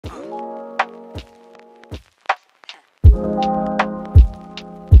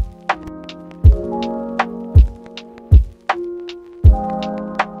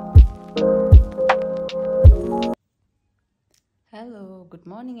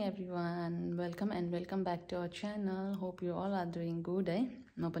everyone, welcome back to our channel. Hope you all are doing good.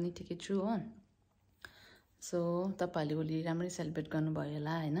 म पनि ठिकै छु हो. सो तपाईहरुले होली राम्ररी सेलिब्रेट गर्नुभयो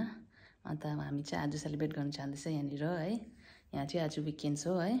होला हैन. अन्त हामी चाहिँ आज सेलिब्रेट गर्न चाहदैछ यहाँनिर है. यहाँ चाहिँ आज विकेन्ड्स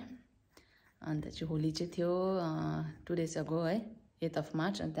हो है. अन्त चाहिँ होली चाहिँ थियो 2 days ago है, 8th of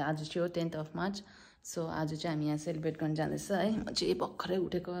March. अन्त आज चाहिँ हो 10th of March. सो आज चाहिँ हामी यहाँ सेलिब्रेट गर्न जाँदैछ है. म चाहिँ भर्खरै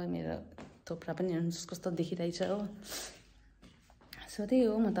उठेको, मेरो थोप्रा पनि कस्तो देखिरहेछ हो. सो त्यही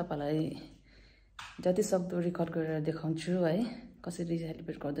हो, म तपाईलाई जति सक्दो रेकर्ड गरेर देखाउँछु है, कसरी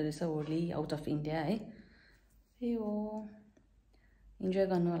सेलिब्रेट गर्दै रहेछ होली आउट अफ इन्डिया है. त्यही हो, इन्जोय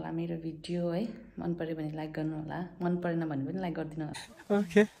गर्नु होला मेरो भिडियो है. मन पर्यो भने लाइक गर्नु होला, मन परेन भने पनि लाइक गरिदिनु होला.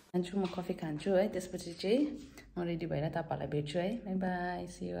 ओके, खान्छु, म कफी खान्छु है. त्यसपछि चाहिँ म रेडी भएर तपाईलाई भेट्छु है. Bye bye,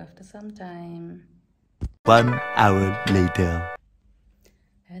 C you after some time. 1 hour later.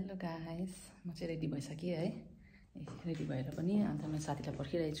 Hello guys, म चाहिँ रेडी भइसकेँ है. रेडी भएर पनि अन्त म साथीलाई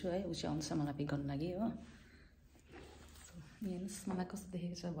पर्खिरहेको छु है. उ चाहिँ आउँछ मलाई पिक गर्नु लागि हो. हेर्नुहोस् मलाई कस्तो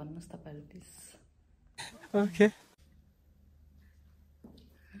देखेको छ भन्नुहोस् तपाईहरु प्लिज. ओके.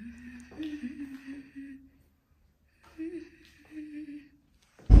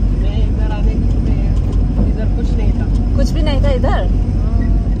 मैं इधर आने के लिए इधर कुछ नहीं था. कुछ भी नहीं था इधर.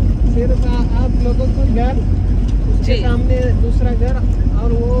 सिर्फ आप लोगों को घर, उसके सामने दूसरा घर और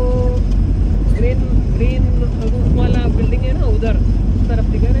वो ग्रीन वाला बिल्डिंग है ना, उधर उस तरफ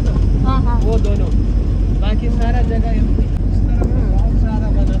दिखा रहे ना. हाँ. वो दोनों, बाकी सारा जगह उस तरफ बहुत सारा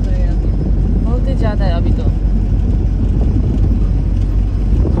बनाता है यहाँ. बहुत ही ज्यादा है अभी तो.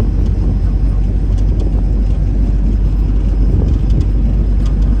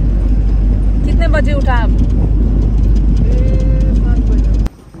 कितने बजे उठा आप? 7 बजे.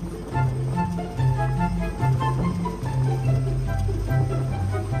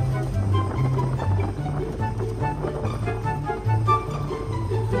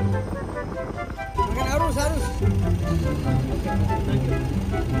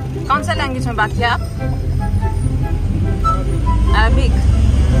 कौन सा लैंग्वेज में बात किया आप? अरबिक.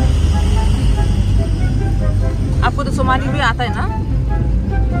 आपको तो सोमाली भी आता है ना?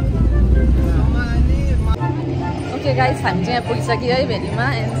 ओके गाइस, हामी चाहिँ यहाँ पुगिसक्यो है भेलीमा.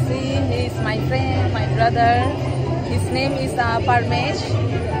 And C, he is my friend, my brother. His name is Paramesh.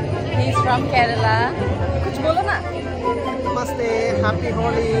 He is from Kerala. कुछ बोलो ना. नमस्ते, happy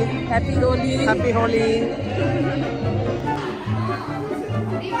Holi. Happy Holi. Happy Holi.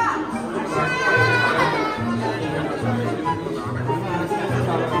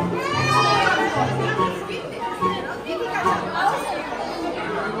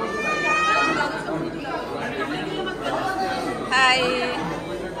 Hi.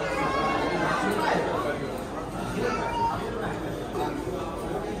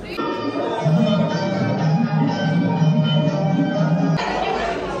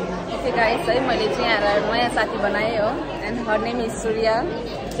 Okay guys, है मैले चाहिँ यहाँ नयाँ साथी बनाएँ हो. And her name is Surya.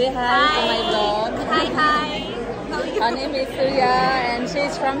 Say hi to my vlog. Hi. How are you? Her name is Surya and she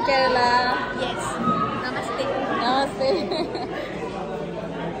is from Kerala. Yes. Namaste. नमस्ते.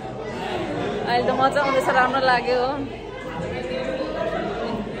 अहिले त मजा आउँदैछ, राम्रो लाग्यो.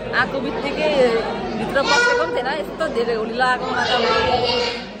 आएको बित्तिकै भित्र बसेको पनि थिएन, यस्तो धेरै होली लगाएको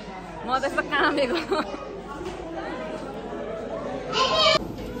म त यस्तो कामेको.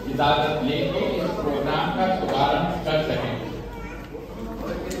 इजाजत लेके इस प्रोग्राम का शुभारंभ कर सकें.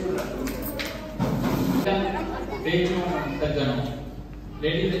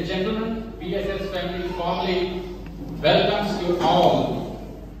 Ladies and gentlemen, BSS family formally welcomes you all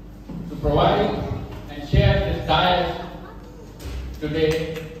to provide and share this diet today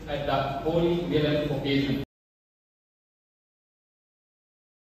at the Holy Villain occasion.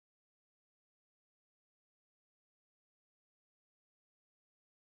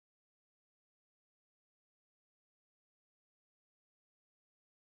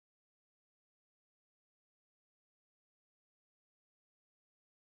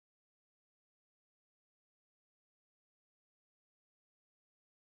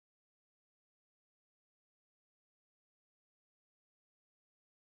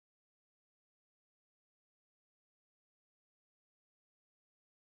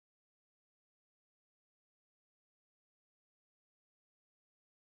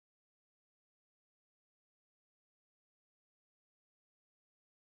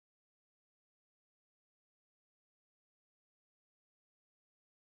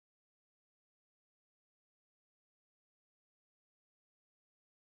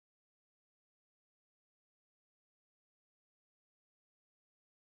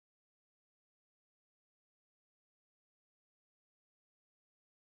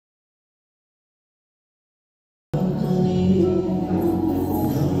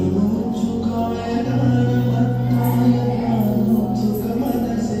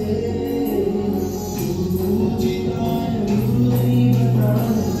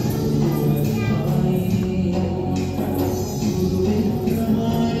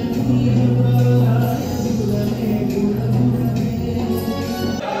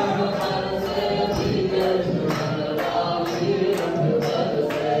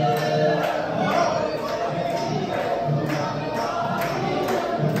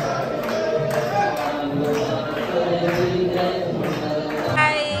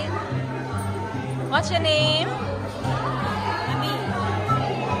 What's your name?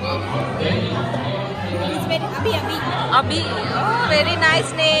 It's very Abhi. Abhi. Oh, very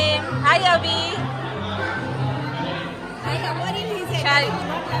nice name. Hi, Abhi. Hi, how are you? He said.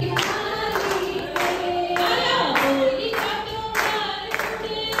 Shai.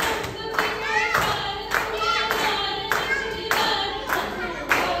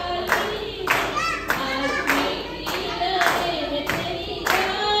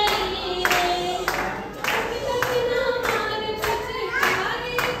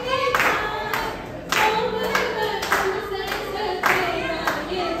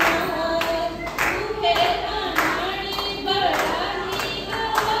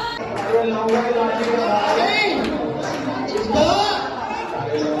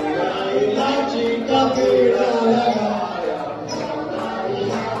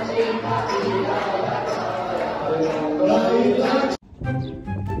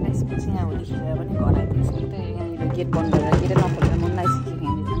 Get बन्द गरेर get नखोलेर मन लागिसक्यो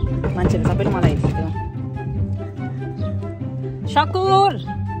यहाँनिर मान्छेले सबैले मलाई हेर्थ्यो सकुर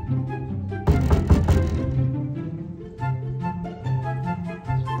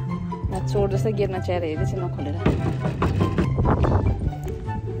चोर जस्तै गेटमा च्याएर हेरेपछि नखोलेर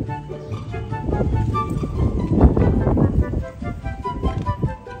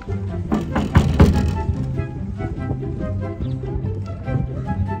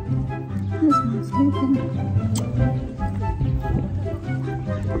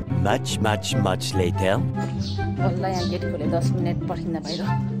Much later. बल्ल यहाँ गेट खोले 10 मिनट पर्खिँदा बाहिर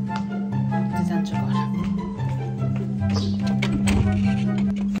जान्छु घर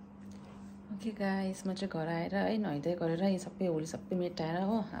ओके गाइस म चाहिँ घर आएर है नुहाइधुवाइ गरेर यो सबै होली सबै मेटाएर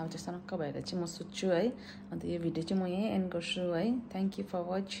हो अब चाहिँ सनक्क भएर चाहिँ म सुत्छु है अन्त यो भिडियो चाहिँ म यहीँ एन्ड गर्छु है thank you for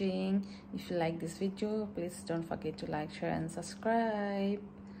watching if you like this video please don't forget to like share and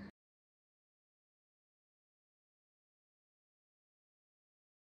subscribe